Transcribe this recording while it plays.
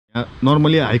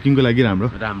Normally हाइकिङको लागि राम्रो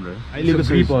राम्रो अहिलेको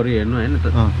ग्रिपहरु हेर्नु हैन त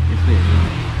यस्तो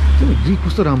हेर्नु ग्रिप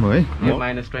कस्तो राम्रो है यो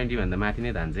 -20 भन्दा माथि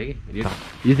नै धान्छ कि यो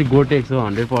चाहिँ गोटेक्स हो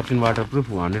 100% वाटरप्रुफ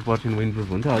 100% विन्डप्रुफ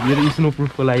हुन्छ यो स्नो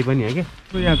प्रुफको लागि पनि हो के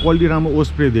यहाँ क्वालिटी राम्रो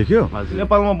ओस्प्रे देख्यो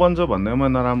नेपालमा बन्छ भन्दैमा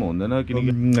नराम्रो हुँदैन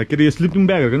किनकि के अरे स्लिपिङ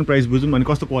ब्यागहरुको पनि प्राइस बुझौँ अनि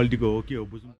कस्तो क्वालिटीको हो के हो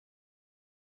बुझौँ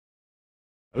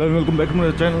hello welcome back to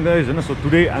my channel guys हैन so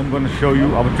today I am gonna show you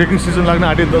अब ट्रेकिङ सिजन लाग्न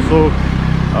आँट्यो नि त सो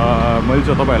मैले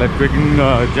चाहिँ तपाईहरुलाई ट्रेकिङ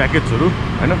ज्याकेट्सहरु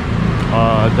हैन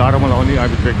जाडोमा लाउने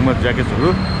आज ट्रेकिङमा ज्याकेट्सहरु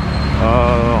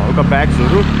हल्का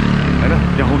ब्याग्सहरु हैन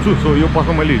देखाउँछु सो यो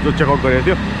पसल मैले हिजो चेक आउट गरेको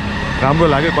थियो राम्रो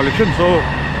लाग्यो कलेक्सन सो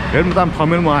हेर्नु त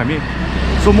थमेलमा हामी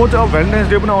सो म चाहिँ अब भ्यालेन्टाइन्स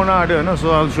डे पनि आउन आँट्यो हैन so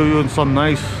I will show you some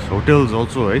nice hotels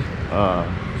also है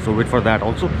so wait for that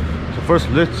also so first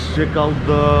let's check out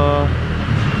the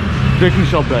trekking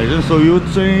shop guys so यो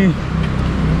चाहिँ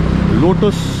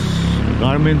लोटस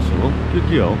गार्मेन्ट्स हो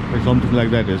के हो समथिङ लाइक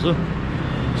द्याट रहेछ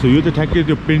सो यो चाहिँ ठ्याक्कै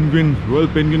त्यो पेन्गुइन रोयल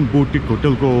पेन्गुइन बुटिक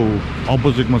होटलको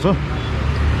अपोजिटमा छ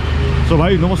सो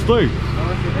भाइ नमस्ते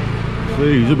सो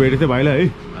हिजो भेटेको थिएँ भाइलाई है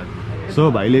सो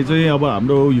भाइले चाहिँ अब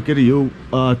हाम्रो यो के अरे यो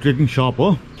ट्रेकिङ सप हो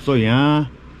सो यहाँ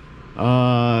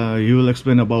you will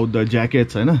explain about the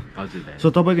ज्याकेट्स हैन सो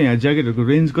तपाईँको यहाँ ज्याकेटहरूको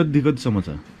रेन्ज कतिसम्म छ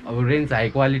अब रेन्ज हाई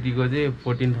क्वालिटीको चाहिँ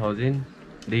 14,000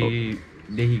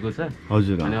 देखिको छ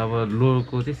हजुर अनि अब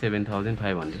लोको चाहिँ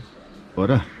 7,500 हो र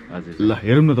हजुर ल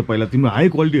हेरौँ न त पहिला तिम्रो हाई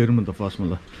क्वालिटी हेरौँ न त फर्स्टमा ल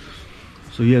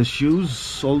सो यहाँ सुज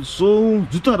अल्सो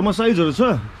जुत्ताहरूमा साइजहरू छ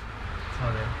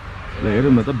ल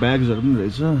हेरौँ न त ब्याग्सहरू पनि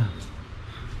रहेछ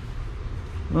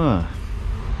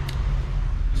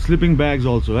स्लिपिङ ब्याग्स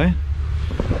अल्सो है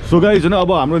सो गाइज होइन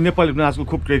अब हाम्रो नेपाली पनि आजकल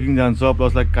खुब ट्रेकिङ जान्छ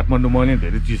प्लस लाइक काठमाडौँमा नै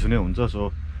धेरै चिसो नै हुन्छ सो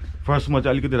फर्स्टमा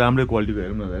चाहिँ अलिकति राम्रै क्वालिटीको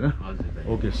हेरौँ न होइन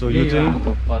ओके सो यो चाहिँ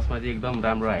फर्स्टमा चाहिँ एकदम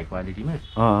राम्रो हाई क्वालिटीमा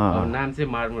नाम चाहिँ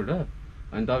मार्मुड हो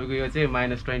अनि तपाईँको यो चाहिँ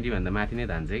 -20 भन्दा माथि नै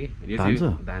धान्छ कि यो चाहिँ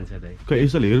धान्छ दाइ खै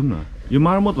यसले हेरौँ न यो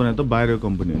मार्मत भने त बाहिरको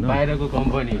कम्पनी होइन बाहिरको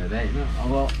कम्पनी हो दाइ होइन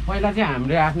अब पहिला चाहिँ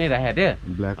हामीले आफ्नै राखेको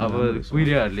थियो अब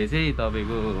कुइरेहरूले चाहिँ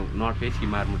तपाईँको नर्थ फेस कि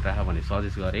मार्मुड राख भनेर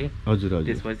सजेस्ट गरे हजुर हजुर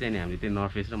त्यसपछि चाहिँ हामीले त्यो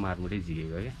नर्थ फेस र मार्मुडै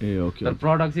झिकेको क्या ए ओके तर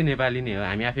प्रडक्ट चाहिँ नेपाली नै हो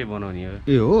हामी आफै बनाउने हो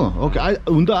ए हो ओके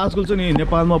हुन त आजकल चाहिँ नि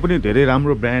नेपालमा पनि धेरै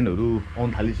राम्रो ब्रान्डहरू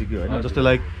आउन थालिसक्यो होइन जस्तै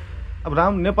लाइक अब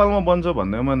नेपालमा बन्छ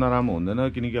भन्दैमा नराम्रो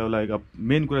हुँदैन किनकि अब लाइक अब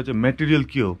मेन कुरा चाहिँ मेटेरियल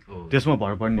के हो त्यसमा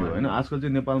भर पर्ने हो होइन आजकल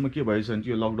चाहिँ नेपालमा के भएछ भने चाहिँ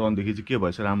यो लकडाउनदेखि चाहिँ के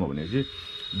भएछ राम्रो भने चाहिँ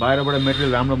बाहिरबाट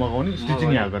मेटेरियल राम्रो मगाउने स्टिचिङ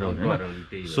यहाँ गराउने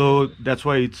होइन so that's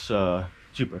why it's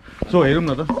cheaper so हेरौँ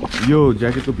न त यो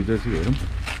ज्याकेटको भित्र चाहिँ हेरौँ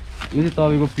यो चाहिँ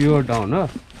तपाईँको प्योर डाउन हो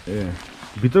ए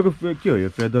भित्रको के हो यो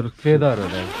फेदर हो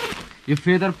यो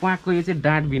फेदर प्वाकको यो चाहिँ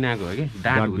डाँट बिनाको हो कि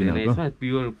डाँट हुँदैन यसमा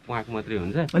प्योर प्वाक मात्रै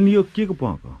हुन्छ अनि यो के को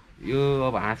प्वाक हो यो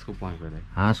अब हाँसको प्वाक हो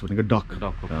हाँस भनेको डकको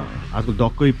आजकल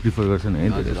डककै प्रिफर गर्छन् है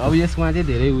अब यसमा चाहिँ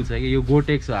धेरै उ छ कि यो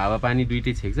गोटेक्स हो हावापानी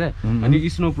दुइटै छेक्छ अनि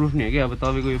स्नो प्रुफ नि हो कि अब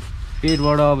तपाईँको यो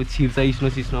पेटबाट अब छिर्छ स्नो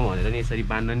सिस्नो भनेर नि यसरी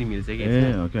बाँध्न नि मिल्छ कि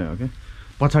ए ओके ओके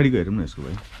पछाडिको हेरौँ न यसको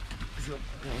भाइ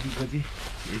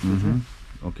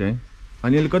ओके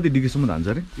अनि यसले कति डिग्रीसम्म धान्छ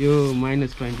अरे यो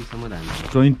 -20 सम्म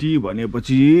धान्छ 20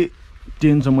 भनेपछि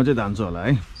 10 सम्म चाहिँ धान्छ होला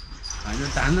है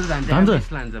होइन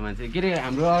लान्छ मान्छे के अरे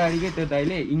हाम्रो अगाडिकै त्यो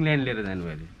दाइले इङ्ल्यान्ड लिएर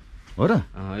जानुभयो हो र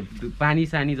पानी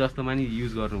सानी जस्तोमा नि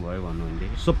युज गर्नुभयो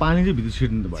भन्नुहुन्थ्यो सो पानी चाहिँ भित्र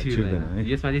छिर्दैन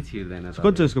यसमा चाहिँ छिर्दैन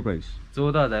कति छ यसको प्राइस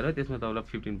 14,000 हो त्यसमा तपाईँलाई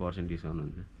 15% डिस्काउन्ट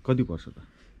हुन्छ कति पर्छ त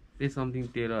त्यही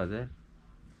समथिङ 13,000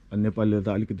 अनि नेपालले त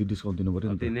अलिकति डिस्काउन्ट दिनु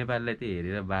पर्यो नि त्यो नेपाललाई चाहिँ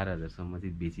हेरेर 12,000 सम्म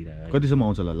चाहिँ बेचिरहेको कतिसम्म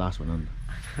आउँछ होला लास्ट भन न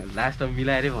लास्ट अब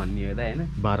मिलाएरै भन्ने हो त होइन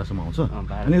 12 सम्म आउँछ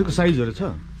अनि यसको साइजहरू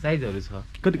छ साइजहरू छ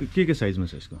कति के साइजमा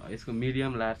छ यसको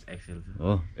मिडियम लार्ज एक्सेल छ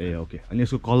हो ए ओके अनि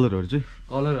यसको कलरहरू चाहिँ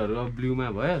कलरहरू अब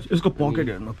ब्लूमा भयो यसको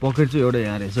पकेट हेर्नु पकेट चाहिँ एउटा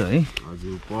यहाँ रहेछ है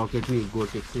हजुर पकेट नि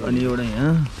गोटेक चाहिँ अनि एउटा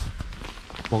यहाँ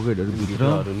पकेटहरू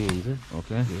भित्रहरू नि हुन्छ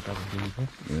ओके ए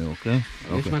ओके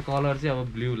यसमा कलर चाहिँ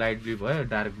अब ब्लू लाइट ब्लू भयो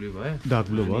डार्क ब्लू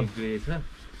भयो ग्रे छ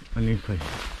अनि खै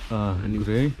अनि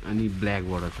ग्रे अनि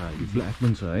ब्ल्याकबाट छ ब्ल्याक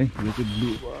पनि छ है अनि त्यो ब्लू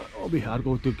बिहारको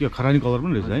त्यो के खरानी कलर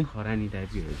पनि रहेछ है खरानी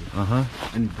टाइपको रहेछ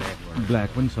अनि ब्ल्याक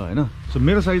पनि छ होइन सो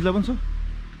मेरो साइजलाई पनि छ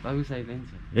तपाईँको साइजलाई पनि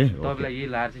छ ए तपाईँलाई यही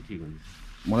लार्ज चाहिँ ठिक हुन्छ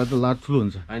मलाई त लार्ज ठुलो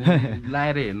हुन्छ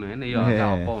लाएर हेर्नु होइन यो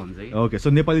हप्पा हुन्छ कि ओके सो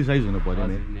नेपाली साइज हुनु पर्यो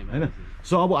नि होइन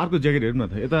सो अब अर्को ज्याकेट हेरौँ न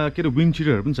त यता के अरे विन्ड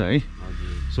चिटरहरू पनि छ है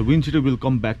so wind cheater will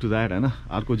come back to that होइन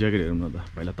अर्को ज्याकेट हेरौँ न त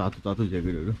पहिला तातो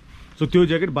ज्याकेटहरू सो त्यो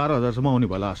ज्याकेट 12,000 सम्म आउने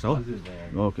भयो लास्ट हो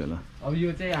ओके ल अब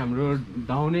यो चाहिँ हाम्रो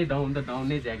डाउनै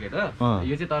ज्याकेट हो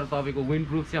यो चाहिँ तर तपाईँको विन्ड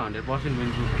प्रुफ चाहिँ 100%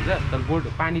 विन्ड प्रुफ हुन्छ तर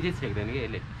पानी चाहिँ छेक्दैन कि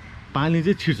यसले पानी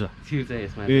चाहिँ छिर्छ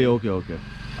यसमा ए ओके ओके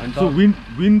अनि सो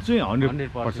विन्ड चाहिँ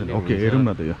 100% ओके हेरौँ न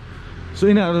त यो सो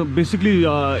यिनीहरू बेसिकली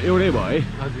एउटै भयो है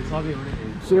हजुर सबै एउटै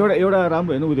सो एउटा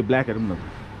राम्रो हेर्नु उयो ब्ल्याक हेरौँ न त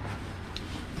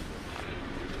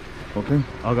ओके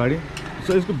अगाडि सो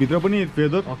यसको भित्र पनि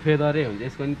फेदर फेदरै हुन्छ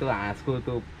यसको नि त्यो हाँसको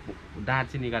त्यो दाँत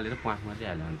चाहिँ निकालेर प्वाख मात्रै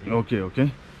हाल्यो भने ओके ओके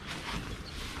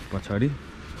पछाडि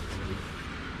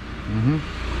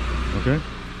ओके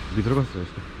भित्र कस्तो छ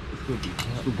यसको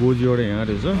यसको गोजी एउटा यहाँ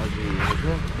रहेछ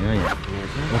यहाँ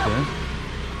ओके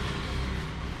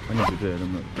अनि भित्र हेरौँ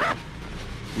न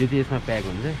यो चाहिँ यसमा प्याक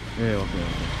हुन्छ ए ओके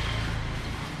ओके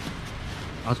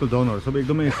आजकल जौनहरू सबै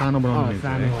एकदमै सानो बनाउनु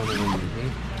सानो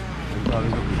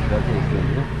तपाईँको भित्र चाहिँ यस्तो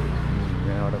हुन्छ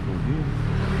यहाँ एउटा गोजी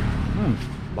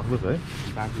बाक्लो छ है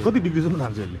कति डिग्रीसम्म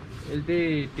जान्छ यसले यसले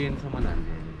चाहिँ 10 सम्म जान्छ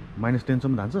 -10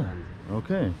 सम्म जान्छ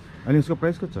ओके अनि यसको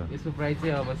प्राइस कति छ यसको प्राइस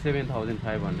चाहिँ अब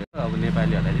 7500 अब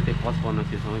नेपालीहरूलाई चाहिँ त्यो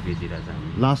 5500 सम्म बेचिरहेछ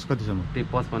हामी लास्ट कतिसम्म त्यो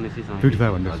 5500 सम्म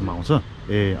 5500 सम्म आउँछ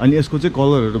ए अनि यसको चाहिँ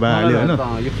कलरहरू भइहाल्यो हैन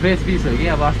यो फ्रेस पिस हो कि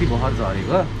अब अस्ति भर्खर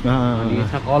झरेको अनि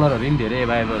यसमा कलरहरू पनि धेरै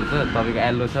अभाइलेबल छ तपाईँको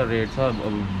येलो छ रेड छ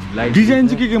लाइट डिजाइन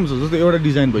चाहिँ के छ जस्तो एउटा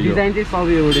डिजाइन भयो डिजाइन चाहिँ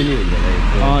सबै एउटै नै हुन्छ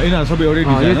यिनीहरू सबै एउटै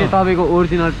डिजाइन यो चाहिँ तपाईँको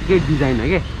ओरिजिनल के डिजाइन हो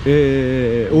के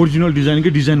ए ओरिजिनल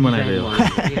डिजाइनकै डिजाइन बनाएको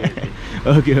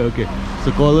ओके ओके सो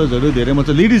कलर्सहरू धेरै म छ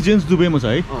लेडिज जेन्ट्स दुबैमा छ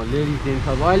है लेडिज जेन्ट्स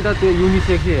अब अहिले त त्यो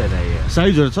युनिसेक्सै हो त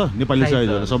साइजहरू छ नेपाली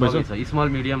साइजहरू सबै छ small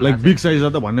medium like big size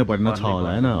त भन्नै पर्दैन छ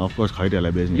होला हैन अफ कोर्स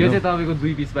खैरीहरूलाई बेच्ने यो चाहिँ तपाईको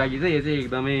 2 पिस बाकी छ यो चाहिँ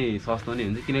एकदमै सस्तो नै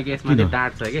हुन्छ किनकि यसमा चाहिँ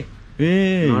डाँट छ के ए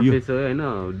यो हैन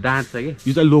डाँट छ के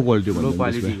यो चाहिँ लो क्वालिटी भन्नु लो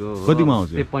क्वालिटीको कतिमा आउँछ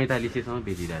त्यो 4500 सम्म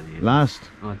बेचिरहेको छ लास्ट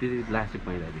त्यो लास्ट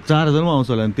 45 4000 मा आउँछ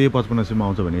होला नि त्यही 5500 मा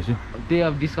आउँछ भनेपछि त्यही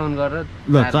अब डिस्काउन्ट गरेर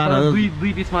ल 4000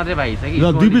 दुई पिस मात्रै बाकी छ कि ल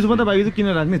 2 पिस मात्रै बाकी छ किन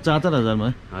राख्ने 4000 मा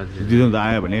हजुर दिनु त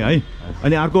आयो भने है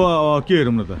अनि अर्को के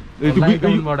हेरौँ न त लाइट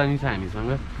डाउन नि छ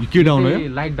हामीसँग के डाउन हो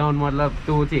लाइट डाउन मतलब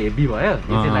त्यो चाहिँ हेभी भयो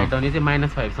यो चाहिँ लाइट डाउन यो चाहिँ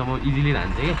 -5 सम्म इजिली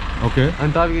जान्छ के ओके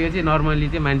अनि तपाईको यो चाहिँ नर्मली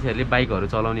चाहिँ मान्छेहरूले बाइकहरू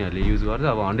चलाउनेहरूले युज गर्छ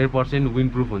अब 100%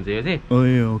 विन्ड प्रुफ हुन्छ यो चाहिँ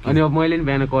अनि अब मैले नि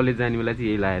बिहान कलेज जाने बेला चाहिँ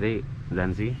यही लाएरै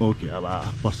जान्छु कि ओके अब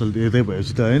पसल यतै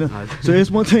भएपछि त हैन सो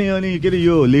यसमा चाहिँ अनि के रे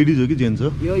यो लेडिज हो कि जेन्ट्स हो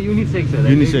यो युनिसेक्स हो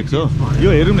युनिसेक्स हो यो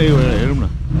हेरौँ न यो हेरौँ न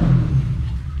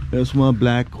यसमा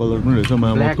ब्ल्याक कलर पनि रहेछ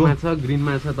मामाको ब्ल्याकमा छ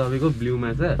ग्रीनमा छ तपाईको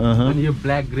ब्लूमा छ अनि यो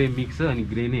ब्ल्याक ग्रे मिक्स छ अनि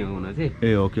ग्रे नै हो हुन चाहिँ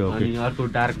ए ओके ओके अनि अर्को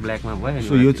डार्क ब्ल्याकमा भयो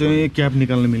सो यो चाहिँ क्याप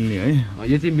निकाल्न मिल्ने है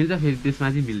यो चाहिँ मिल्छ फेरि त्यसमा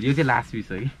चाहिँ मिल्छ यो चाहिँ लास्ट पिस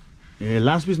हो कि ए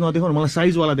लास्ट पिस नदेखाउ न मलाई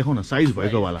साइज वाला देखाउ न साइज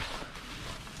भएको वाला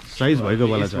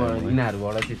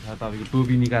यिनीहरूबाट चाहिँ छ तपाईँको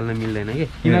टोपी निकाल्न मिल्दैन कि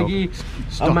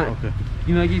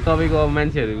किनकि तपाईँको अब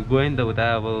मान्छेहरू गयो नि त उता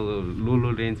अब लो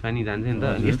रेन्जमा नि जान्छ नि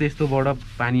त यस्तो यस्तोबाट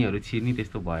पानीहरू छिर्ने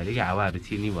त्यस्तो भयो अरे कि हावाहरू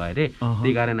छिर्ने भयो अरे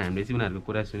त्यही कारण हामीले चाहिँ उनीहरूको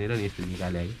कुरा सुनेर नि यस्तो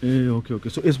निकाल्यो कि ए ओके ओके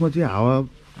सो यसमा चाहिँ हावा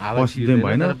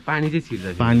भएन पानी चाहिँ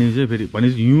छिर्छ पानी चाहिँ फेरि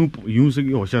भनेपछि हिउँ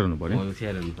चाहिँ होसियार हुनु पर्यो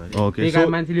ओके त्यही कारण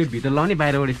मान्छेले भित्र लाउने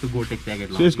बाहिरबाट यस्तो गोटेक्स ज्याकेट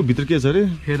सो यसको भित्र के छ अरे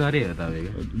फेदरै हो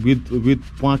तपाईँको विथ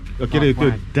पाँच के अरे त्यो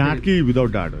डाँट कि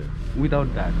विदाउट डाँट हो विदाउट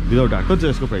डाँट कति छ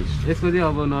यसको प्राइस यसको चाहिँ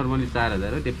अब नर्मली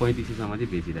 4000 हो त्यो 3500 सम्म चाहिँ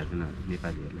बेचिरहेको छ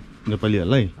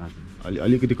नेपालीहरूलाई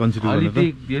अलिकति कन्सिडर गर्नु त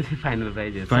यो चाहिँ फाइनल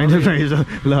प्राइस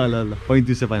ल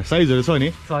 3500 पाएँ साइजहरू छ नि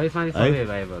यसमा चाहिँ सबै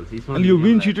अभाइलेबल छ अनि यो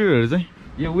विन्ड सिटरहरू चाहिँ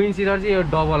यो विन्ड सिटर चाहिँ यो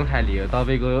डबल खाली हो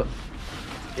तपाईँको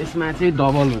यसमा चाहिँ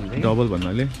डबल हुन्छ डबल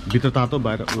भन्नाले भित्र तातो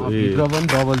बाहिर भित्र पनि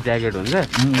डबल ज्याकेट हुन्छ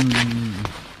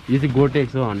यो चाहिँ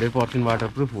गोटेक्स हो 100%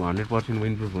 वाटरप्रुफ 100%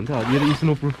 विन्ड प्रुफ हुन्छ यो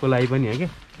स्नो प्रुफको लागि पनि हो क्या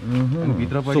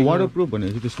भित्रपट्टि वाटरप्रुफ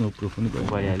भनेपछि त्यो स्नो प्रुफ पनि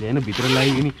भइहाल्यो होइन भित्र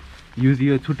लागि पनि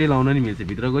यो छुट्टै लाउन नि मिल्छ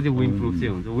भित्रको चाहिँ विन्ड प्रुफ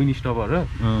चाहिँ हुन्छ विन्ड स्टपर हो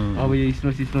अब यो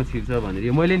स्नो छिर्छ भनेर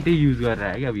यो मैले नि त्यही युज गरेर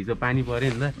आएँ क्या हिजो पानी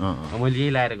पऱ्यो नि त मैले यही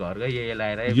लाएर घरको यही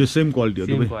लाएर यो सेम क्वालिटी हो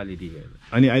सेम क्वालिटी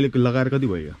अनि अहिले लगाएर कति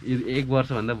भयो यो 1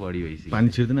 वर्षभन्दा बढी भइसक्यो पानी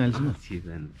छिर्दैन अहिलेसम्म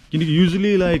छिर्दैन किनकि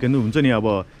युजली लाइक हुन्छ नि अब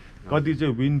कति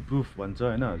चाहिँ विन्ड प्रुफ भन्छ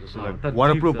होइन जस्तो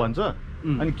वाटरप्रुफ भन्छ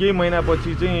अनि केही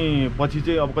महिनापछि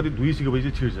चाहिँ अब कति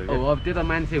धुइसकेपछि छिर्छ अब त्यो त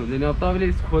मान्छे हुन्छ नि अब तपाईँले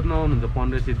खोज्न आउनुहुन्छ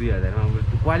 1500 2000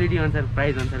 अब क्वालिटी अनुसार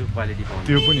प्राइस अनुसारको क्वालिटी पाउँछ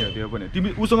त्यो पनि तिमी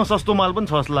उसँग सस्तो माल पनि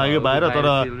छ जस्तो लाग्यो बाहिर तर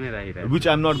which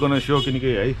I'm not gonna so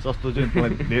किनकि है सस्तो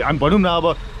चाहिँ हामी भनौँ न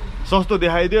अब सस्तो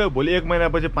देखाइदियो भोलि 1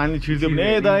 महिनापछि पानी छिर्दियो भने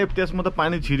ए दाइ त्यसमा त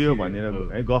पानी छिर्यो भनेर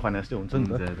है गफ हाने जस्तै हुन्छ नि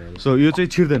त सो यो चाहिँ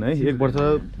छिर्दैन है 1 वर्ष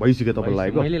भइसक्यो तपाईँलाई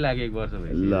लागेको मैले लाग्यो 1 वर्ष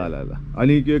भयो ल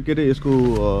अनि के अरे यसको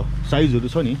साइजहरू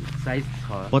छ नि साइज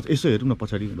छ यसो हेरौँ न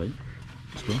पछाडि भाइ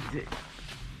यसको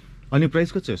अनि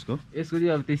प्राइस कति छ यसको चाहिँ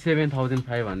अब त्यही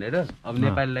 7500 अब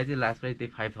नेपालीलाई चाहिँ लास्ट प्राइस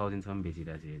त्यही 5000 सम्म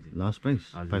बेचिरहेको छ यो चाहिँ लास्ट प्राइस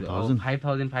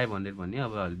 5500 भन्ने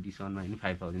अब डिस्काउन्टमा नि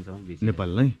 5000 सम्म बेचिरहेको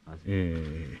नेपाललाई ए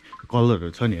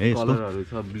कलरहरू छ नि है कलरहरू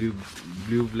छ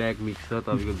ब्लू ब्ल्याक मिक्स छ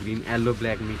तपाईँको ग्रीन येलो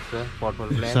ब्ल्याक मिक्स छ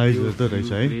पर्पल ब्ल्याक साइजहरू त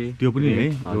रहेछ है त्यो पनि है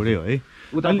एउटै हो है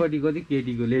उतापट्टिको चाहिँ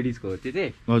केटीको लेडिजको हो त्यो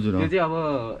चाहिँ हजुर त्यो चाहिँ अब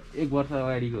 1 वर्ष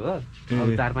अगाडिको हो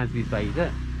अब 4-5 पिस बाँकी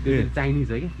छ त्यो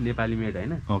चाइनिज हो कि नेपाली मेड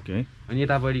होइन ओके अनि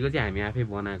यतापट्टिको चाहिँ हामी आफै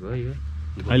बनाएको हो यो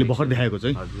अहिले भर्खर देखाएको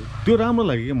चाहिँ त्यो राम्रो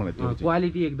लाग्यो क्या मलाई त्यो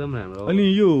क्वालिटी एकदम राम्रो। अनि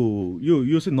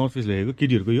यो चाहिँ नर्थ फेस लेखेको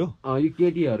केटीहरूको यो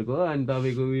केटीहरूको अनि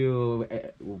तपाईँको यो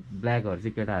ब्ल्याकहरू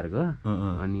चाहिँ केटाहरूको।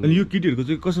 अनि यो केटीहरूको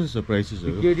चाहिँ कसरी छ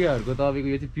प्राइसेसहरू? केटीहरूको तपाईँको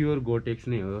यो चाहिँ प्योर गोटेक्स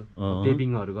नै हो,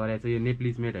 टेपिङहरू गरेको छ, यो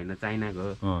नेप्लिज मेड होइन चाइनाको।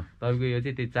 तपाईँको यो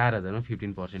चाहिँ त्यही 4000 मा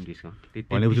 15% डिस्काउन्ट,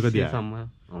 त्यतिसम्म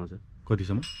आउँछ।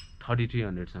 कतिसम्म?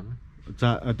 3300सम्म।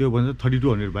 त्यो भन्छ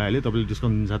 3200 भइहाल्यो, तपाईँले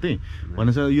डिस्काउन्ट दिनु साथै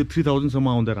भनेपछि यो 3000 सम्म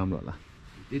आउँदा राम्रो होला।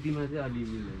 त्यतिमा चाहिँ अलि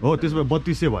मिल्दैन। हो त्यसमा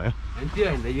 3200 भयो। अनि त्यो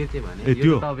होइन यो चाहिँ भने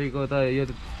यो तपाईँको त यो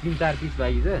 3-4 पिस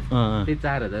लागि छ, त्यही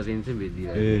 4000 रेन्ज चाहिँ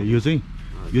बेचिरहेको। यो चाहिँ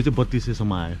 3200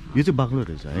 सम्म आयो। यो चाहिँ बाक्लो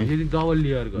रहेछ है, यो डबल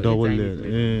लेयरको। Double layer.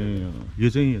 यो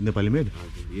चाहिँ नेपाली मेड?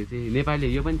 यो चाहिँ नेपाली,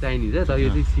 यो पनि चाइनिज हो तर यो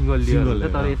चाहिँ सिंगल लेयर हुन्छ,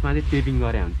 तर यसमा चाहिँ टेपिङ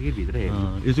गरे हुन्छ कि भित्र।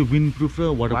 यो चाहिँ विन्ड प्रुफ र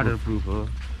वाटरप्रुफ हो।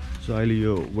 सो अहिले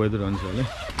यो वेदर अनुसारले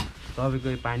तपाईँको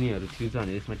पानीहरू छिर्छ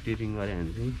भने यसमा टेपिङ गरे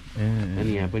हुन्छ,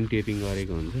 अनि यहाँ पनि टेपिङ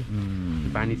गरेको हुन्छ,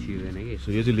 पानी छिर्दैन कि।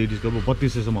 सो यो चाहिँ लेडिजको अब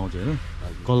 3200 सम्म आउँछ होइन।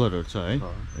 कलरहरू छ है,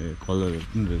 कलरहरू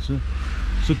पनि रहेछ।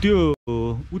 सो त्यो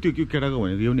त्यो केटाको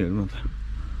भनेको यो पनि हेर्नु न त।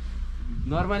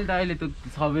 नर्मली त अहिले त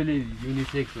सबैले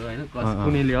युनिसेक्स हो होइन,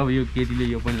 कुनैले अब यो केटीले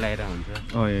यो पनि लगाएर हुन्छ।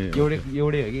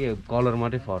 एउटै हो कि कलर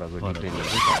मात्रै फरक हो,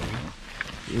 डिफ्रेन्ट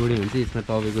एउटै हुन्छ। यसमा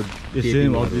तपाईँको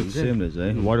सेम रहेछ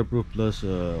है, वाटरप्रुफ प्लस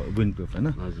विन्ड प्रुफ होइन।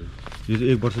 यो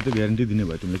चाहिँ 1 वर्ष चाहिँ ग्यारेन्टी दिने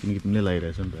भयो तिमीले, किनकि तिमीले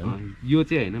लगाइरहेछ नि त होइन। यो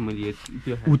चाहिँ होइन मैले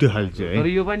त्यो खाले चाहिँ है, तर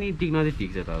यो पनि टिक्न चाहिँ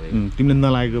ठिक छ तपाईँको। तिमीले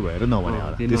नलागेको भएर नभने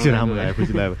होला, त्यसै राम्रो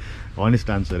लागेपछि लाग्यो। हनेस्ट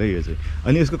आन्सर है यो चाहिँ।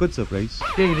 अनि यसको कति छ प्राइस?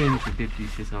 त्यही रेन्ज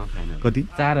 3300 सम्म फाइनल। कति?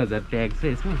 4000 ट्याग छ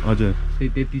यसमा। हजुर त्यही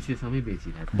 3300 सम्मै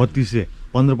बेचिरहेको। 3200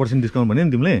 15% डिस्काउन्ट भन्यो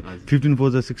नि तिमीले। 15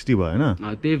 4 60 भयो होइन।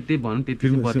 त्यही भनौँ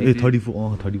 34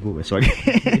 34 भयो सरी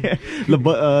ल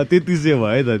 3300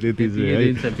 भयो त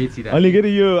 3300 है। अनि के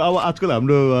अरे यो अब आजकल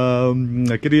हाम्रो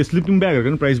के अरे यो स्लिपिङ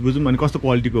ब्यागहरूको पनि प्राइस बुझौँ, अनि कस्तो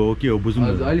क्वालिटीको हो के हो बुझौँ।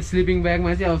 अहिले स्लिपिङ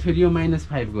ब्यागमा चाहिँ अब फेरि यो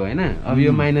 -5 को होइन, अब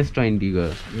यो -20 को।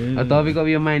 तपाईँको अब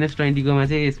यो -20 कोमा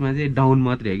चाहिँ यसमा चाहिँ डाउन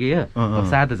मात्रै हो कि यो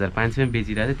 7500 मा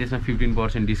बेचिरहेको छ, त्यसमा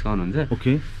 15% डिस्काउन्ट हुन्छ।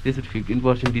 ओके त्यसमा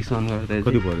 15% डिस्काउन्ट गर्दा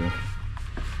कति पर्यो?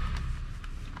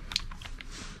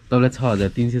 तपाईँलाई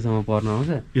 6300 सम्म पर्न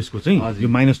आउँछ यसको चाहिँ। यो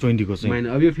 -20 को चाहिँ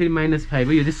अब यो फेरि -5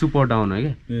 हो, यो चाहिँ सुपर डाउन हो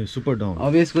क्या। ए सुपर डाउन।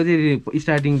 अब यसको चाहिँ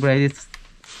स्टार्टिङ प्राइस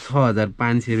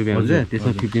 6500 रुपियाँ हुन्छ,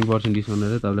 त्यसमा 15% डिस्काउन्ट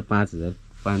गरेर तपाईँलाई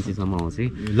 5500 सम्म आउँछ।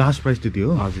 लास्ट प्राइस त्यति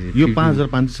हो। यो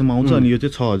 5500 सम्म आउँछ, अनि यो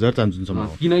चाहिँ 6500 सम्म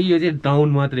हो। किनकि यो चाहिँ डाउन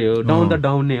मात्रै हो, डाउन त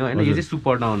डाउन नै हो होइन, यो चाहिँ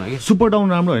सुपर डाउन हो क्या। सुपर डाउन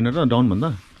राम्रो होइन र डाउन भन्दा?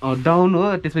 डाउन हो,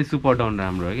 त्यसपछि सुपर डाउन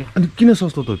राम्रो हो क्या। अनि किन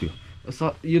सस्तो त त्यो?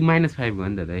 यो -5 हो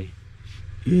नि त दाइ।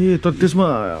 ए तर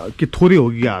त्यसमा के थोरै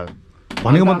हो कि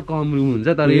भनेको म कम रुम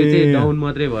हुन्छ, तर यो चाहिँ डाउन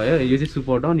मात्रै भयो, यो चाहिँ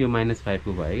सुपर डाउन, यो -5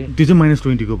 को भयो कि। त्यो चाहिँ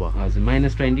 -20 को भयो। हजुर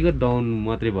 -20 को डाउन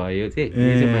मात्रै भयो यो चाहिँ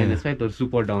 -5 तर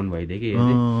सुपर डाउन भइदियो कि।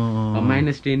 अब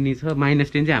 -10 नि छ,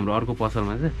 -10 चाहिँ हाम्रो अर्को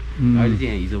पसलमा छ अहिले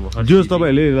चाहिँ हिजो भर्खर। जो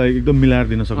तपाईँहरूले एकदम मिलाएर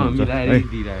दिन सक्नुहुन्छ मिलाएर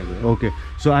दिइरहेको। ओके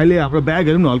सो अहिले हाम्रो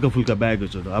ब्यागहरू पनि हल्का फुल्का ब्यागहरू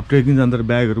छ, अब ट्रेकिङ जाँदा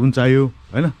ब्यागहरू पनि चाहियो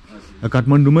होइन,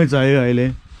 काठमाडौँमै चाहियो अहिले।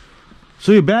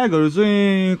 सो यो ब्यागहरू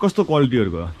चाहिँ कस्तो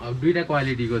क्वालिटीहरूको? अब दुईटा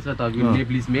क्वालिटीको छ, तपाईँको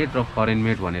नेप्लिज मेड र फरेन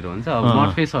मेड भनेर हुन्छ। अब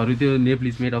नर्थ फेसहरू त्यो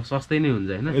नेप्लिज मेड अब सस्तै नै हुन्छ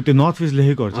होइन। त्यो नर्थ फेस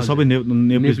लेखेकोहरू चाहिँ सबै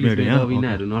नेप्लिज मेड हो। अब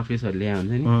यिनीहरू नर्थ फेसहरू ल्याए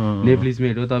हुन्छ नि, नेप्लिज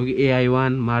मेड हो। तपाईँको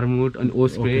AI1 मार्मुट अनि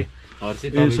ओस्प्रेहरू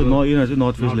चाहिँ यिनीहरू चाहिँ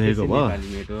नर्थ फेस लेखेको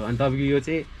भयो। अनि तपाईँको यो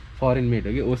चाहिँ फरेन मेड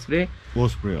हो कि ओस्प्रे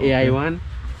AI1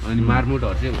 अनि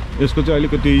मार्मुटहरू चाहिँ। यसको चाहिँ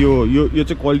अलिकति यो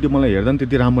चाहिँ क्वालिटी मलाई हेर्दा पनि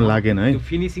त्यति राम्रो लागेन है।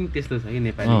 फिनिसिङ त्यस्तो छ कि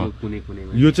नेपालीको कुनै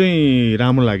कुनैमा। यो चाहिँ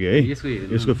राम्रो लाग्यो है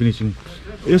यसको फिनिसिङ।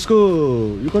 यसको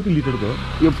यो कति लिटरको हो?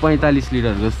 यो 45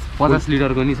 लिटरको, 50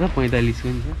 लिटरको नि छ, 45 को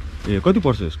नि छ। ए कति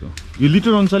पर्छ यसको? यो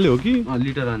लिटर अनुसारले हो कि?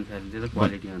 लिटर अनुसारले, त्यो त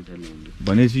क्वालिटी अनुसारले हुन्छ।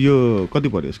 भनेपछि यो कति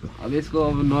पर्यो यसको? अब यसको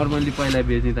अब नर्मली पहिला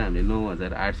बेच्ने त हामीले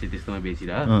 9800 त्यस्तोमा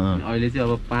बेचिरह, अहिले चाहिँ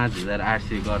अब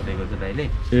 5800 गरिदिएको छ दाइले,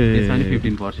 त्यसमा नि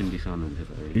 15% डिस्काउन्ट हुन्छ।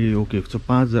 ए ओके,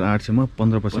 5800 मा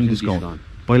 15% डिस्काउन्ट।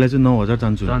 पहिला चाहिँ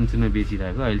 9500 मा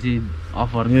बेचिरहेको, अहिले चाहिँ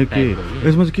अफर।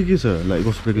 यसमा चाहिँ के छ लाइक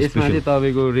ओस्प्रेको? यसमा चाहिँ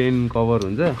तपाईँको रेन कभर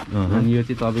हुन्छ, अनि यो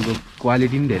चाहिँ तपाईँको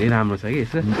क्वालिटी पनि धेरै राम्रो छ कि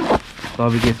यसको।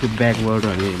 तपाईँको यसको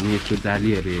ब्याकवर्डहरू हेर्ने, यसको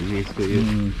जालीहरू हेर्ने, यसको यो।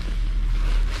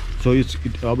 सो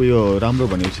अब यो राम्रो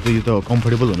भनेपछि त यो त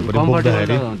कम्फर्टेबल हुनु पर्यो,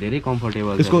 बोक्दाखेरि धेरै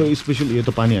कम्फर्टेबल। यसको स्पेशल यो त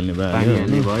पानी हाल्ने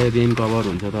भयो, रेन कभर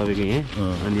हुन्छ तपाईँको यहाँ।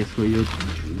 अनि यसको यो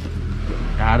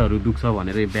ढाडहरू दुख्छ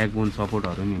भनेर ब्याकबोन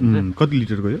सपोर्टहरू नि हुन्छ। कति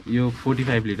लिटरको यो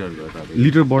 45 लिटरको हो।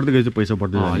 लिटर बढ्दै गएपछि पैसा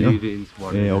बढ्दै जाने।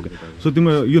 ए ओके। सो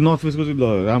तिम्रो यो नर्थ फेसको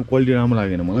चाहिँ क्वालिटी राम्रो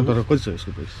लागेन मलाई, तर कति छ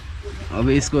यसको प्राइस? अब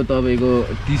यसको तपाईँको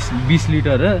 20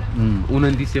 लिटर र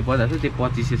 2950 त्यो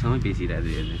 2500 सम्म बेचिरहेको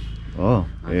छ। हो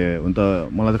ए हुन त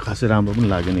मलाई त खासै राम्रो पनि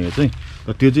लागेन यो चाहिँ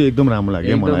तर त्यो चाहिँ एकदम राम्रो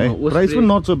लाग्यो मलाई प्राइस पनि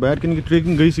नट सो ब्याड किनकि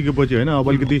ट्रेकिङ गइसकेपछि होइन अब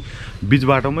अलिकति बिच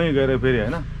बाटोमै गएर फेरि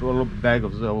होइन प्रब्लम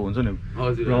ब्यागहरू चाहिँ अब हुन्छ नि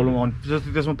प्रब्लम आउने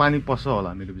जस्तै त्यसमा पानी पस्छ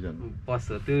होला मेरो बिचमा पस्छ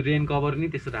त्यो रेन कभर नि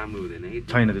त्यस्तो राम्रो हुँदैन कि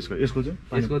छैन त्यसको यसको चाहिँ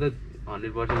यसको त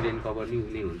 100% रेन कभर नि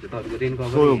हुने हुन्छ तपाईँको रेन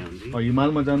कभर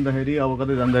हिमालमा जाँदाखेरि अब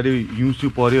कतै जाँदाखेरि हिउँसिउ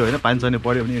पर्यो होइन पानी छाने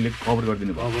पर्यो भने यसले कभर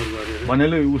गरिदिनु भयो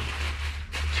भन्नाले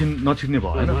नछिर्ने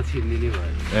भयो होइन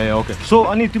ए ओके सो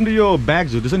अनि तिम्रो यो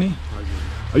ब्याग्सहरू छ नि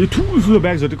यो ठुलो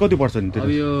ब्याग्सहरू कति पर्छ नि अब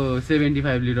यो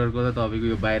 75 लिटरको त तपाईँको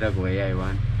यो बाहिरको है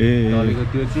आइवान तपाईँको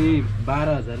त्यो चाहिँ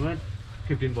 12,000 मा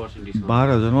 15% डिस्काउन्ट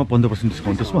 12,000 मा 15%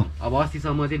 डिस्काउन्ट त्यसमा अब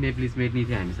अस्तिसम्म चाहिँ नेप्लिस मेट नि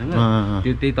थियो हामीसँग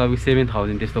त्यो त्यही तपाईँको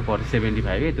 7,000 त्यस्तो पर्छ 75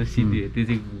 है त्यो सिधै त्यो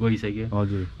चाहिँ गइसक्यो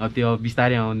हजुर अब त्यो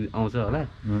बिस्तारै आउँछ होला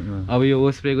अब यो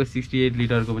ओस्प्रेको 68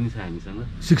 लिटरको पनि छ हामीसँग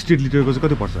 68 लिटरको चाहिँ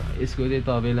कति पर्छ यसको चाहिँ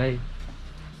तपाईँलाई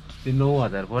त्यो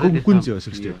 9,000 पर्यो कुन चाहिँ हो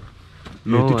 68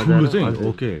 ठुलो चाहिँ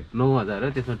ओके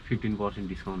 9,000 त्यसमा 15%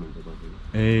 डिस्काउन्ट हुन्छ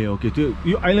तपाईँको ए ओके त्यो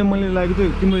यो अहिले मैले लागेको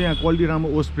थियो तिम्रो यहाँ क्वालिटी राम्रो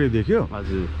ओस्प्रे देख्यो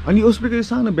हजुर अनि ओस्प्रेको यो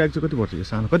सानो ब्याग चाहिँ कति पर्छ यो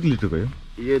सानो कति लिटरको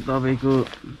यो तपाईँको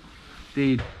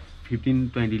त्यही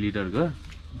 15-20 लिटरको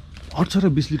 18 र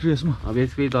 20 लिटर यसमा अब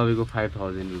यसकै तपाईँको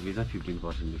 5,000 रुपियाँ छ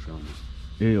 15% डिस्काउन्ट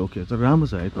ए ओके तर राम्रो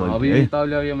छ है अब यो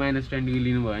तपाईँले अब यो माइनस 20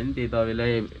 लिनुभयो भने त्यही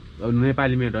तपाईँलाई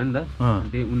नेपाली मेड हो नि त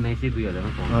त्यही 19,000-2000 मा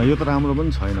पाउँछ यो त राम्रो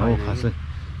पनि छैन हो खासै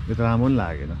यो त राम्रो पनि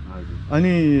लागेन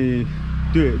अनि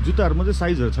त्यो जुत्ताहरूमा चाहिँ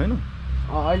साइजहरू छैन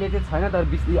अहिले चाहिँ छैन तर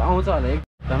 20 आउँछ होला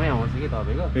एकदमै आउँछ कि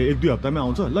तपाईँको ए 1-2 हप्तामै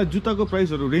आउँछ ल जुत्ताको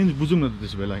प्राइसहरू रेन्ज बुझौँ न त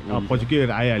त्यसो बेला अब पछि के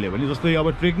आइहाल्यो भने जस्तै अब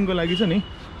ट्रेकिङको लागि छ नि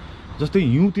जस्तै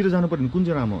हिउँतिर जानु पर्ने कुन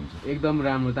चाहिँ राम्रो हुन्छ एकदम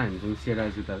राम्रो त हामीसँग सेडर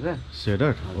जुत्ता छ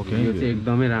सेडर ओके यो चाहिँ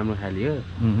एकदमै राम्रो खाली हो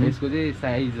यसको चाहिँ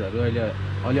साइजहरू अहिले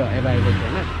अलि एभाइलेबल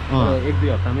छैन 1-2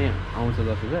 हप्तामै आउँछ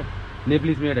जस्तो छ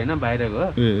नेप्लिस मेड होइन बाहिरको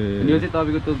यो चाहिँ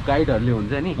तपाईँको त्यो गाइडहरूले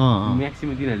हुन्छ नि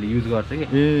म्याक्सिमम तिनीहरूले युज गर्छ कि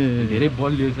धेरै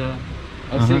बलियो छ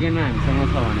सेकेन्डमा हामीसँग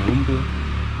छ भने हुन्थ्यो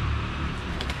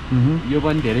यो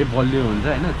पनि धेरै बलियो हुन्छ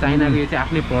होइन चाइनाको यो चाहिँ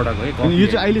आफ्नै प्रडक्ट हो यो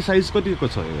चाहिँ अहिले साइज कतिको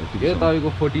छ यो तपाईँको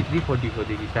 43-44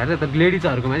 देखि स्टार्ट छ तर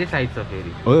लेडिजहरूकोमा चाहिँ साइज छ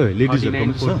फेरि हो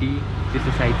लेडिजहरुकोमा 40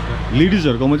 त्यस्तो साइज छ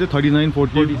लेडिजहरुकोमा चाहिँ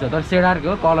 39-40 छ तर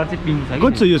सेडारको कलर चाहिँ पिङ्क छ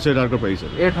कति छ यो सेडारको प्राइस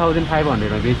 8,500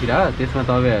 मा बेचिरह त्यसमा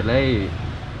तपाईँहरूलाई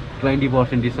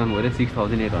 20% डिस्काउन्ट भएर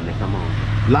 6,800 सम्म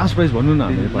आउँछ लास्ट प्राइस भन्नु न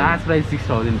last price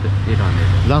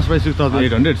 6,800 last price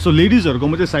 6,800 so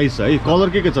लेडिजहरुकोमा चाहिँ साइज छ है कलर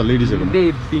के छ लेडिजहरुकोमा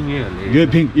त्यही पिङ्कै हो यो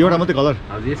पिङ्क एउटा मात्रै कलर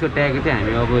हजुर यसको ट्याग चाहिँ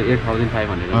हामी अब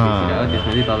 8,500 त्यसमा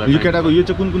चाहिँ कलर यो केटाको यो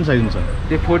चाहिँ कुन साइजमा छ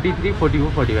त्यो 43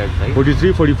 44 45 छ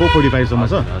 43 44 45 सम्म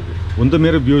छ हुन त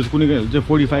मेरो भ्युज कुनै चाहिँ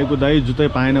 45 को दाइ जुत्तै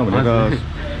पाएन भनेर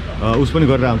उस पनि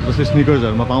गरेर आउँछ जस्तै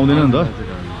स्निकर्सहरुमा पाउँदैन नि त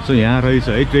सो यहाँ रहेछ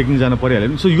है ट्रेकिङ जान परिहाल्यो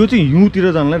भने सो यो चाहिँ हिउँतिर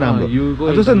जानलाई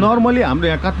राम्रो जस्तै नर्मली हाम्रो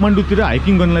यहाँ काठमाडौँतिर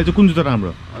हाइकिङ गर्नलाई चाहिँ कुन जुत्ता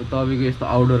राम्रो तपाईँको यस्तो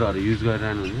आउटडोरहरू युज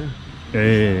गरेर हुन्छ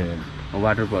ए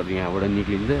वाटरफलहरू यहाँबाट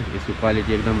निक्लिन्छ यसको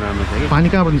क्वालिटी एकदम राम्रो छ कि पानी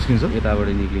कहाँबाट निस्किन्छ यताबाट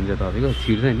निक्लिन्छ तपाईँको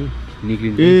छिर्छ नि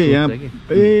निक्लिन्छ ए यहाँ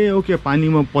ए ओके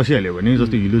पानीमा पसिहाल्यो भने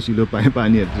जस्तै हिलो सिलो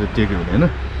पानीहरू चेक हुँदैन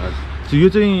सो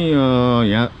यो चाहिँ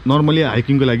यहाँ नर्मली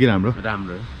हाइकिङको लागि राम्रो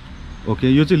ओके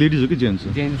यो चाहिँ लेडिज हो कि जेन्ट्स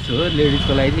हो जेन्ट्स हो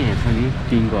लेडिजको लागि चाहिँ यहाँ छ नि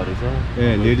पिङ्कहरू छ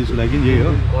ए लेडिजको लागि यही हो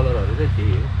कलरहरू चाहिँ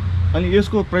त्यही हो अनि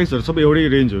यसको प्राइसहरू सबै एउटै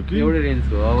रेन्ज हो कि एउटै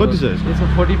रेन्जको हो कति छ यसको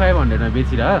 4,500 मा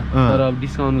बेचिरह तर अब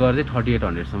डिस्काउन्ट गरेर चाहिँ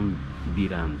 3,800 सम्म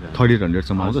दिइरह हुन्छ 3,800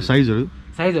 सम्म आउँछ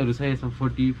साइजहरू छ यसमा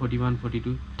 40 41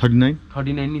 42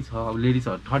 39 नि छ अब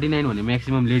लेडिजहरू 39 भने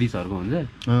म्याक्सिमम लेडिजहरूको हुन्छ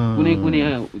कुनै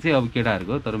चाहिँ अब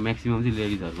केटाहरूको तर म्याक्सिमम चाहिँ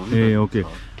लेडिजहरूको हुन्छ ए ओके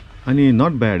अनि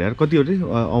नट ब्याड यार कति हो रे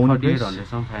आउने प्राइस 3,800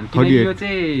 सम्म फाइन किनकि यो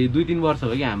चाहिँ 2-3 वर्ष हो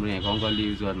कि हाम्रो यहाँ अङ्कलले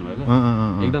युज गर्नुभएको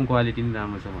एकदम क्वालिटी पनि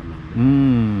राम्रो छ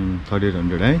भन्नुहुन्छ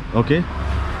 3,800 है ओके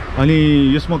अनि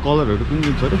यसमा कलरहरू कुन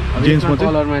कुन छ रे जेन्ट्समा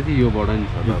चाहिँ कलरमा चाहिँ योबाट नि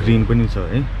छ यो ग्रीन पनि छ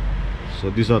है सो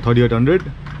दिस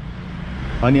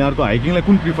 3,800 अनि अर्को हाइकिङलाई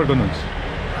कुन प्रिफर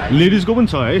गर्नुहुन्छ लेडिजको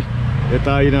पनि छ है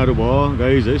यता यिनीहरू भयो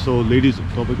गाइज है सो लेडिज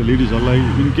तपाईँको लेडिजहरूलाई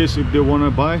in case if they one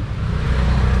by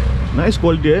nice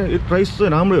quality है यो प्राइस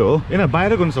चाहिँ राम्रै हो होइन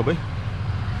बाहिरको नि सबै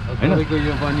तपाईँको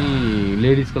यो पनि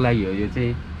लेडिजको लागि हो यो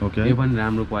चाहिँ ओके यो पनि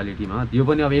राम्रो क्वालिटीमा यो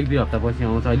पनि अब 1-2 हप्तापछि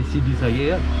आउँछ अहिले सिधी छ कि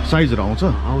साइजहरू आउँछ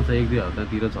 1-2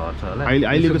 हप्तातिर झर्छ होला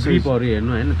अहिलेको ग्रिपहरू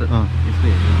हेर्नु होइन त यस्तो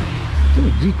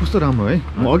हेर्नु ग्रिप कस्तो राम्रो है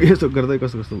म अघि यसो गर्दै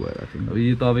कस्तो भइरहेको थियो अब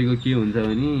यो तपाईँको के हुन्छ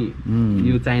भने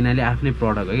यो चाइनाले आफ्नै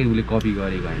प्रडक्ट हो कि उसले कपी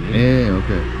गरेको होइन ए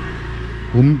ओके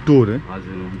होम टोर है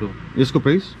हजुर होम टोर यसको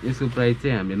प्राइस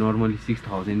चाहिँ हामीले नर्मली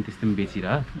 6,000 त्यस्तै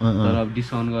बेचिरह तर अब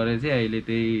डिस्काउन्ट गरेर चाहिँ अहिले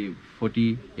त्यही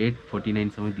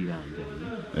 48-49 सम्म दिइरह हुन्छ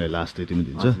ए लास्ट त्यति नै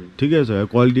दिन्छ ठिकै छ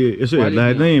क्वालिटी यसो हेर्दा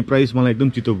नै प्राइस मलाई एकदम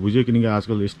चित्त बुझ्यो किनकि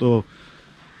आजकल यस्तो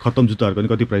खत्तम जुत्ताहरूको पनि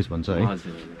कति प्राइस भन्छ है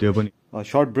त्यो पनि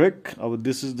सर्ट ब्रेक अब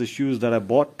this is the shoes that I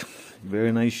but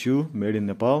very nice सु मेड इन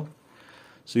नेपाल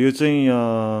सो यो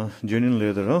चाहिँ जेन्युन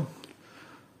लेदर हो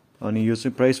अनि यो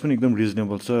चाहिँ प्राइस पनि एकदम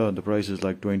रिजनेबल छ the price is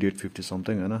like 2850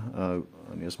 something होइन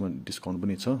अनि यसमा डिस्काउन्ट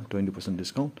पनि छ 20%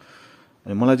 डिस्काउन्ट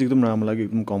अनि मलाई चाहिँ एकदम राम्रो लाग्यो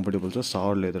एकदम कम्फर्टेबल छ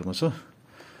सावर लेदरमा छ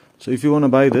so if you one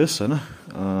by this होइन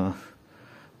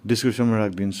डिस्क्रिप्सनमा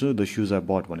राखिदिन्छु द सुज आई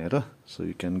बट भनेर so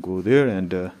you can go there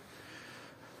and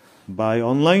by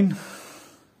online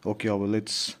okay अब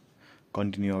लेट्स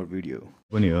कन्टिन्यू आवर भिडियो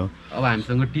पनि हो अब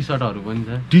हामीसँग टी सर्टहरू पनि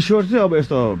छ टी सर्ट चाहिँ अब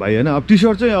यस्तो भाइ होइन अब टी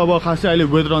सर्ट चाहिँ अब खासै अहिले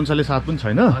वेदर अनुसारले साथ पनि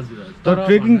छैन तर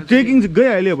ट्रेकिङ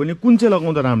गइहाल्यो भने कुन चाहिँ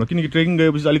लगाउँदा राम्रो किनकि ट्रेकिङ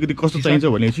गएपछि अलिकति कस्तो चाहिन्छ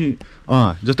भनेपछि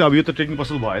जस्तै अब यो त ट्रेकिङ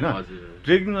पसल भएन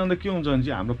ट्रेकिङ जाँदा के हुन्छ भने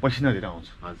चाहिँ हाम्रो पसिना धेरै आउँछ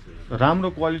राम्रो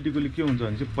क्वालिटीकोले के हुन्छ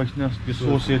भने चाहिँ पसिना त्यो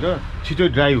सोसेर छिटो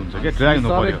ड्राई हुन्छ क्या ड्राई हुनु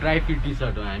पर्यो ड्राई फिट टी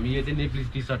सर्ट हो हामी यो चाहिँ नेप्लिस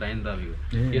टी सर्ट होइन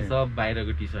तपाईँको यो सब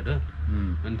बाहिरको टी सर्ट हो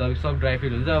अनि तपाईँको सब ड्राई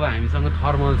फिट हुन्छ अब हामीसँग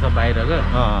थर्मल छ बाहिरको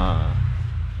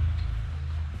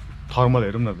थर्मल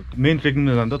हेरौँ न मेन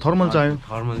ट्रेकिङमा जाँदा थर्मल चाहियो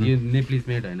थर्मल यो नेप्लिस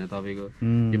मेड होइन तपाईँको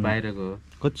यो बाहिरको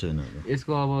कति छैन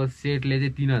यसको अब सेटले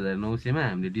चाहिँ 3900 मा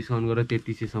हामीले डिस्काउन्ट गरेर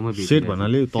 3300 सम्म सेट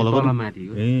भन्नाले तल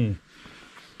माथिको ए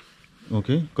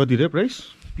ओके कति रे प्राइस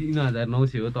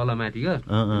 3900 हो तल माथिको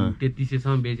 3300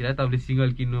 सम्म बेचिरहेको तपाईँले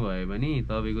सिङ्गल किन्नु भयो भने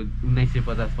तपाईँको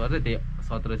 1950 पर्छ त्यही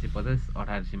 1750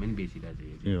 1800 मा नि बेचिरहेको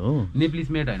छ ए हो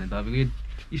नेप्लिस मेड होइन तपाईँको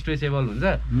स्ट्रेचेबल हुन्छ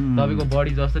तपाईँको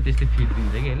बडी जस्तो त्यस्तै फिट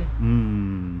दिन्छ कि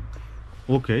यसले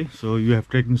okay so you have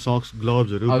trekking socks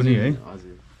ग्लोभ्सहरू पनि है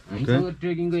हजुर हामीसँग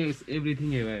ट्रेकिङको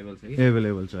एभ्रिथिङ एभाइलेबल छ कि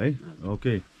एभाइलेबल छ है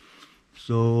ओके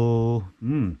सो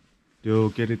त्यो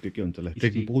के अरे त्यो के हुन्छ होला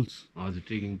ट्रेकिङ पोल्स हजुर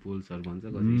ट्रेकिङ पोल्सहरू भन्छ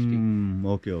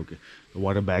ओके ओके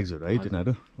वाटर ब्याग्सहरू है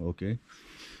तिनीहरू ओके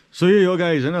सो यही हो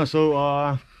गाइज होइन सो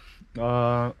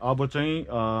अब चाहिँ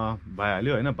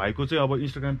भइहाल्यो होइन भाइको चाहिँ अब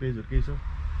इन्स्टाग्राम पेजहरू केही छ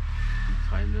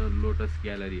छैन लोटस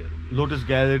ग्यालरीहरू लोटस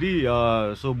ग्यालरी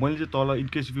सो मैले चाहिँ तल in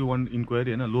case if you one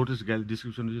inquiry होइन लोटस ग्यालरी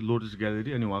डिस्क्रिप्सन चाहिँ लोटस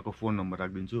ग्यालरी अनि उहाँको फोन नम्बर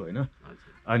राखिदिन्छु होइन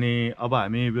अनि अब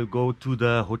हामी will go to the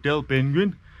hotel Penguin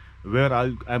where I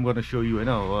am गर्न सो यु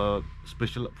होइन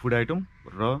स्पेसल फुड आइटम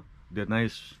र the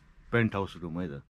nice pant house room है त